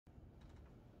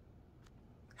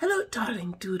Hello,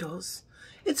 darling doodles.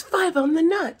 It's 5 on the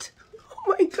nut.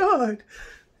 Oh my God.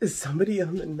 Is somebody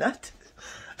on the nut?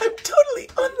 I'm totally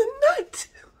on the nut.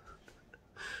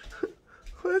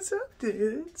 What's up,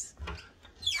 dudes?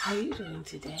 How are you doing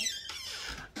today?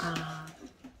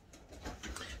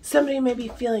 Somebody may be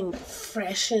feeling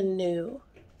fresh and new.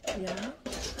 Yeah?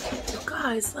 Well,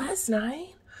 guys, last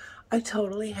night, I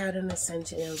totally had an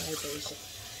ascension and vibration.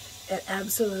 It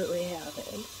absolutely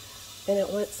happened. And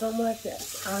it went something like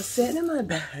this. I was sitting in my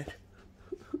bed.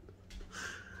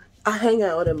 I hang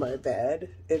out in my bed.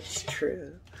 It's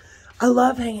true. I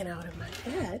love hanging out in my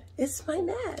bed. It's my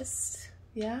nest.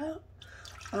 Yeah?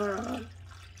 I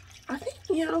think,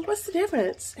 you know, what's the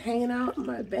difference? Hanging out in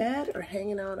my bed or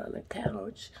hanging out on a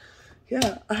couch?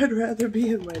 Yeah, I'd rather be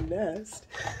in my nest.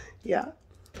 Yeah.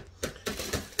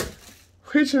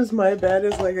 Which is my bed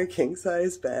is like a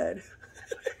king-size bed.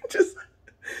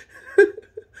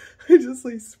 I just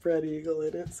like spread eagle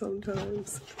in it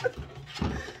sometimes.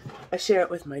 I share it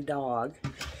with my dog.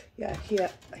 Yeah, he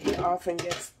often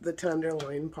gets the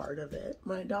tenderloin part of it.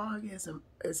 My dog is a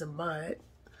mutt.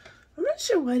 I'm not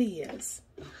sure what he is.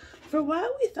 For a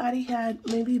while we thought he had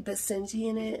maybe Basenji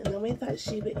in it, and then we thought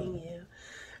Shiba Inu.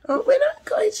 Oh, we're not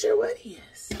quite sure what he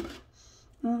is.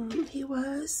 He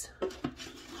was.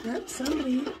 Yep,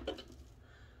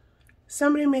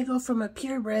 somebody may go from a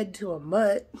purebred to a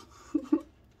mutt.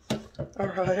 All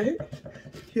right.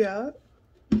 Yeah.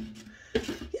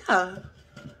 Yeah.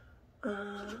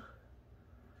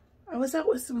 I was out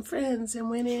with some friends and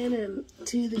went in and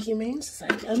to the Humane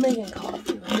Society. I'm making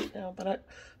coffee right now, but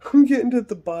I'm getting to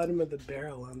the bottom of the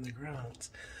barrel on the grounds.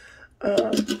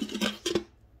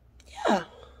 Yeah.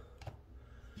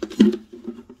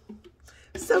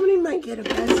 Somebody might get a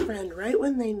best friend right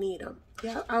when they need them.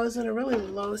 Yeah, I was in a really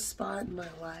low spot in my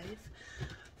life.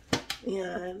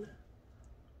 And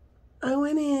I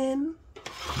went in.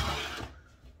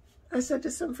 I said to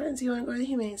some friends, you want to go to the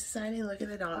Humane Society, look at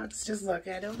the dogs, just look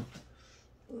at them,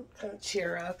 kind of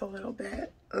cheer up a little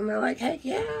bit. And they're like, heck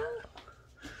yeah.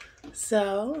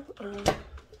 So,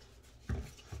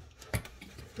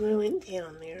 we went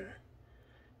down there,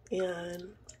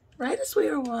 and right as we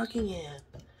were walking in,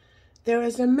 there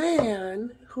was a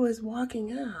man who was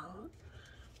walking out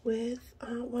with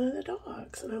one of the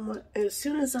dogs. And I'm like, as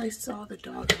soon as I saw the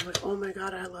dog, I'm like, oh my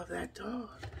God, I love that dog.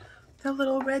 That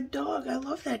little red dog, I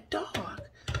love that dog.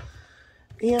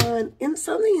 And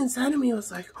something inside of me was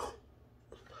like, oh,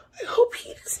 I hope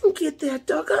he doesn't get that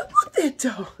dog. I love that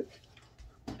dog.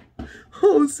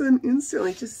 All of a sudden,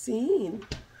 instantly, just seeing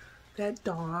that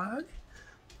dog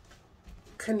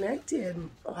connected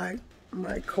like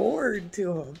my cord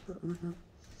to him.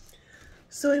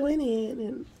 So I went in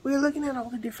and we were looking at all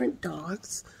the different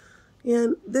dogs.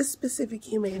 And this specific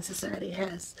Humane Society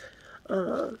has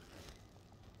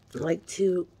like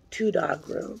two dog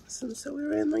rooms, and so we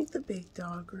were in like the big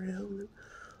dog room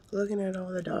looking at all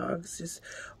the dogs just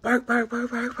bark, bark,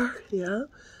 bark, bark, bark, yeah.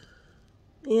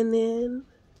 And then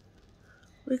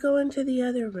we go into the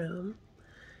other room,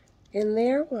 and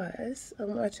there was,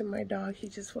 I'm watching my dog, he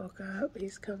just woke up,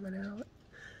 he's coming out.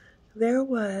 There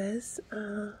was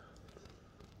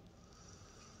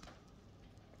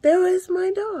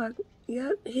my dog.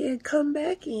 Yep, he had come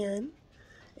back in.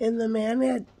 And the man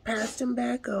had passed him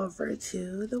back over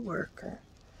to the worker.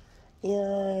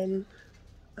 And,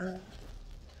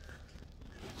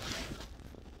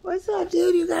 what's up,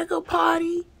 dude? You gotta go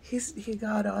potty? He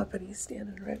got up and he's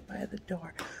standing right by the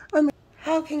door. I mean,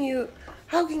 how can you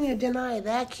deny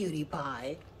that, cutie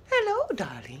pie? Hello,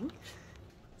 darling.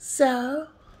 So,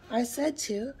 I said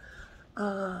to,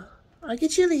 I'll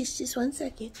get you a leash, just 1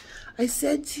 second. I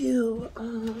said to,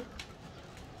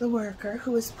 the worker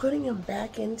who was putting him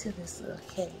back into this little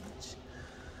cage.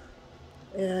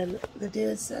 And the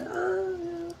dude said,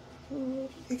 oh, yeah.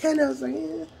 He kind of was like,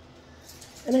 yeah.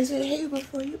 And I said, hey,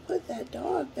 before you put that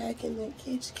dog back in that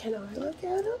cage, can I look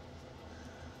at him?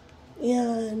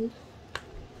 And,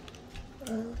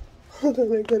 hold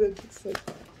on, I gotta just like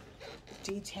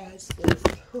detach this.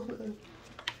 Hold on.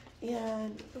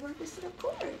 And the worker said, of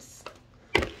course.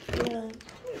 And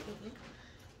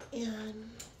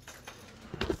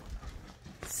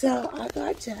so I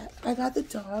got the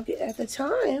dog. At the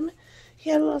time, he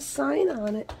had a little sign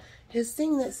on it. His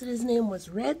thing that said his name was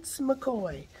Reds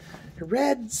McCoy.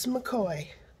 Reds McCoy.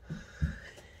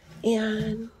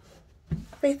 And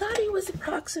they thought he was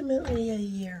approximately a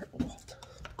year old.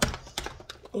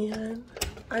 And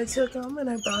I took him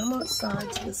and I brought him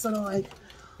outside to this little like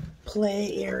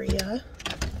play area.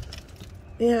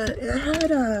 And it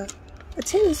had a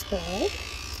tennis ball.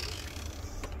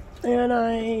 And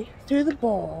I threw the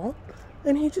ball,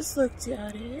 and he just looked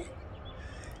at it,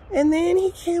 And then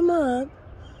he came up,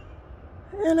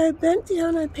 and I bent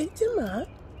down, I picked him up.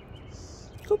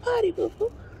 Go potty,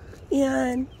 boo-boo.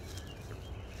 And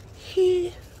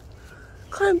he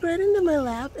climbed right into my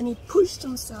lap, and he pushed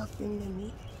himself into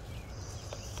me.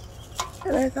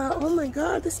 And I thought, oh my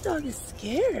God, this dog is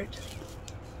scared.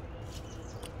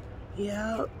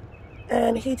 Yeah.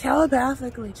 And he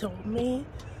telepathically told me,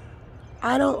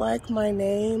 I don't like my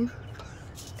name,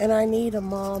 and I need a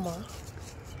mama.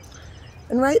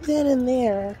 And right then and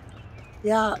there,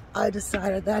 yeah, I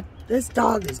decided that this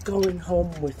dog is going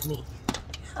home with me.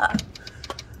 Yeah.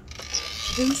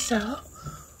 And so,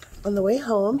 on the way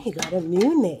home, he got a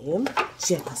new name,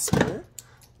 Jasper.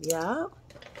 Yeah.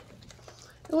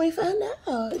 And we found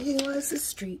out he was a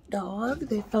street dog.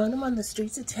 They found him on the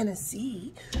streets of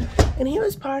Tennessee. And he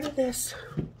was part of this,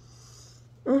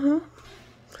 I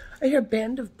hear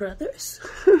band of brothers.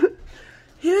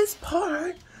 He was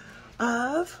part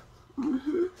of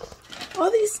all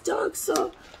these dogs.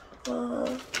 So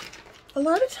a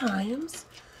lot of times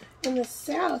in the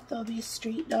South, there'll be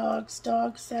street dogs,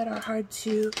 dogs that are hard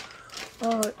to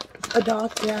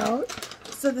adopt out.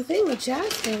 So the thing with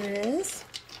Jasper is,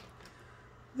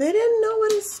 they didn't know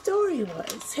what his story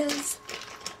was.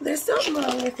 There's something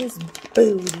wrong with his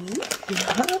booty.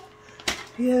 Yeah.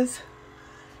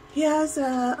 He has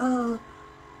a,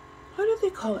 what do they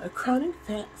call it? A chronic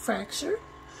fracture.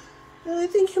 And I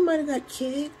think he might have got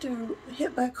kicked or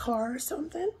hit by a car or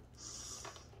something.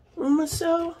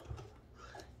 So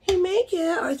he may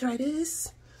get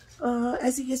arthritis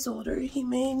as he gets older. He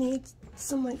may need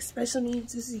some like special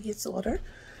needs as he gets older.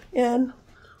 And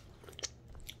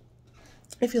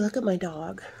if you look at my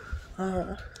dog,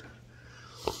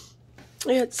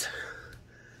 it's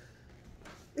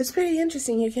pretty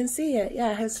interesting. You can see it.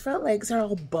 Yeah, his front legs are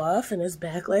all buff and his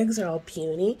back legs are all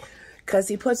puny because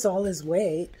he puts all his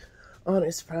weight on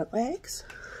his front legs.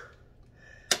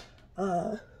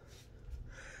 So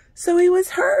he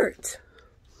was hurt.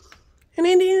 And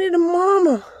he needed a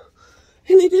mama.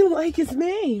 And he didn't like his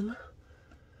name.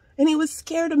 And he was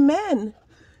scared of men.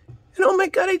 And oh my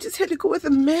God, I just had to go with a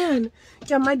man.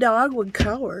 Yeah, my dog would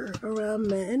cower around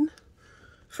men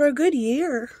for a good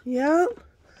year. Yeah.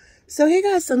 So he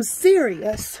got some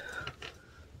serious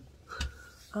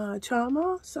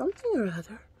trauma, something or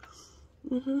other.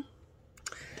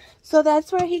 So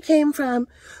that's where he came from.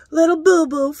 Little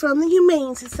boo-boo from the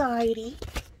Humane Society.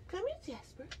 Come here,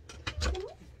 Jasper. Come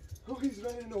here. Oh, he's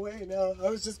running away now. I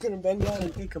was just going to bend down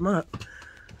and pick him up.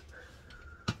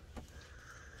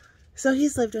 So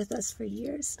he's lived with us for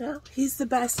years now. He's the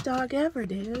best dog ever,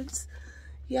 dudes.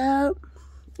 Yep.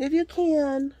 If you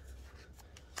can,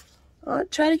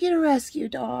 try to get a rescue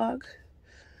dog.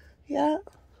 Yeah.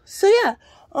 So yeah,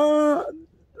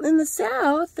 in the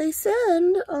South, they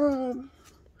send all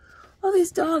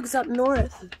these dogs up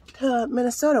north to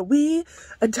Minnesota. We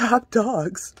adopt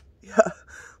dogs. Yeah,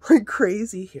 like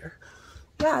crazy here.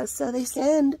 Yeah, so they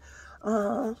send,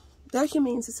 their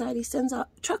Humane Society sends out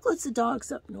truckloads of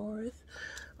dogs up north.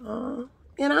 And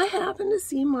I happened to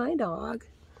see my dog.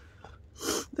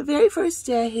 The very first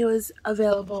day he was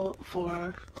available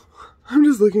for, I'm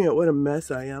just looking at what a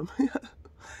mess I am.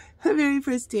 The very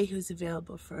first day he was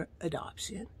available for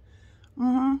adoption.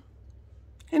 And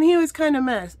he was kind of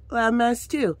a mess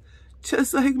too,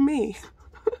 just like me.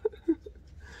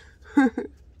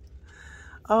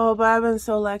 Oh, but I've been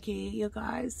so lucky, you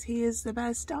guys. He is the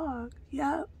best dog.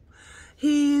 Yep.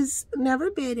 He's never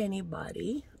bit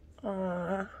anybody.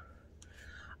 I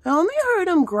only heard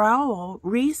him growl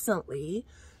recently,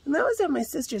 and that was at my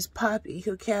sister's puppy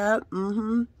who kept,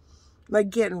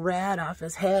 like getting rat off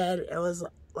his head. It was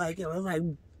like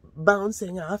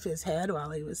bouncing off his head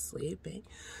while he was sleeping.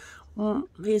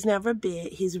 He's never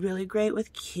bit. He's really great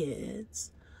with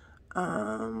kids.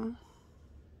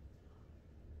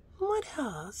 What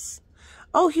else?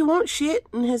 Oh, he won't shit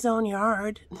in his own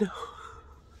yard. No.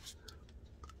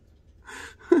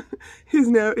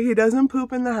 He doesn't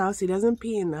poop in the house. He doesn't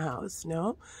pee in the house.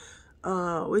 No.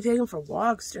 We take him for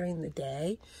walks during the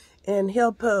day, and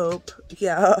he'll poop,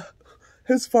 yeah,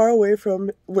 as far away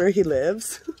from where he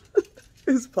lives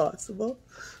as possible.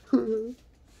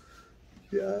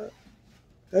 Yeah.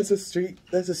 That's a street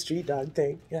dog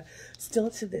thing. Yeah. Still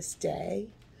to this day.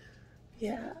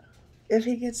 Yeah. If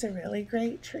he gets a really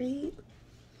great treat.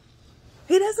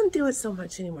 He doesn't do it so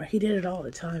much anymore. He did it all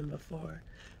the time before.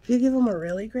 If you give him a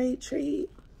really great treat,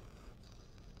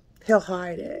 he'll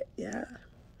hide it. Yeah.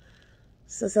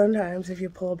 So sometimes if you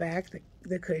pull back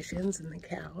the cushions in the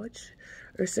couch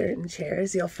or certain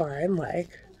chairs, you'll find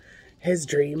like his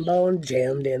dream bone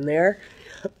jammed in there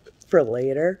for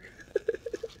later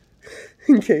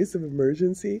in case of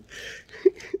emergency.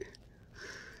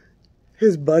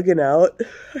 He's bugging out.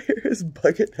 I hear his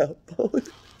bugging out phone.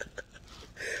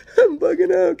 I'm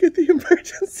bugging out. Get the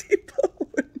emergency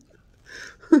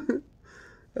phone.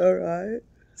 Alright.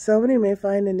 Somebody may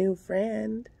find a new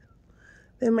friend.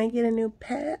 They might get a new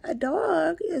pet. A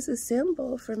dog is a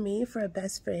symbol for me, for a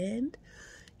best friend.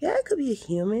 Yeah, it could be a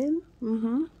human.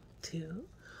 Too.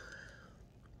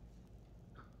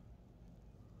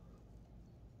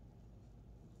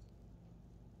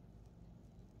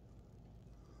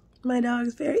 My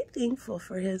dog's very thankful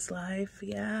for his life.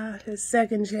 Yeah, his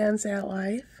second chance at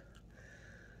life.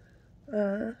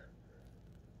 And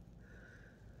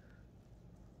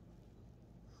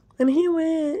he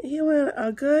went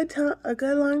a good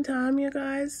long time, you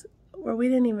guys, where we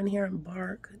didn't even hear him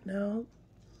bark. No,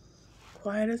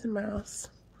 quiet as a mouse.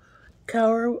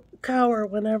 Cower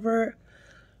whenever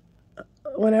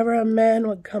a man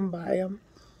would come by him.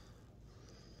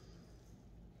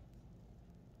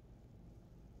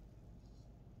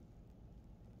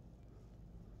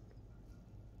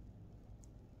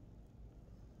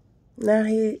 Now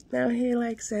he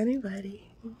likes anybody.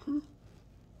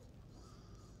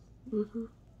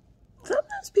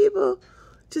 Sometimes people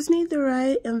just need the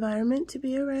right environment to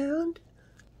be around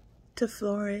to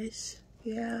flourish.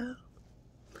 Yeah.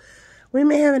 We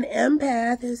may have an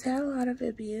empath who's had a lot of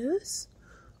abuse.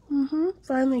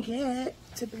 Finally get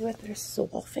to be with their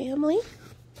soul family.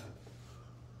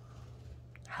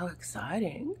 How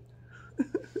exciting.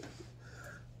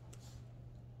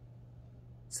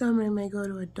 Somebody may go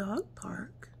to a dog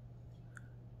park.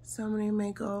 Somebody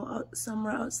may go out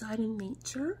somewhere outside in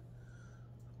nature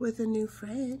with a new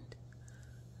friend.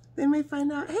 They may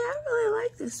find out, hey, I really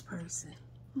like this person.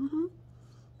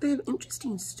 They have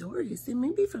interesting stories. They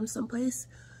may be from someplace,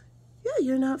 yeah,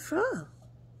 you're not from.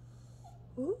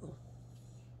 Ooh.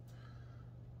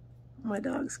 My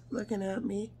dog's looking at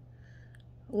me,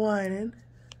 whining.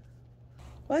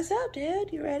 What's up,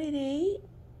 dude? You ready to eat?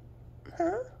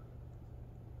 Huh?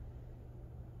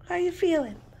 How you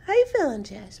feeling? How you feeling,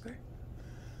 Jasper?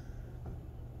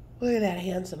 Look at that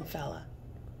handsome fella.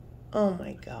 Oh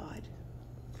my God.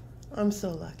 I'm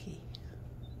so lucky.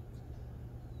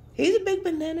 He's a big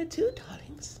banana too,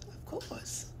 darlings. Of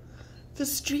course. The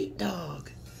street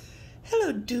dog.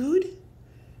 Hello, dude.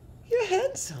 You're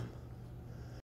handsome.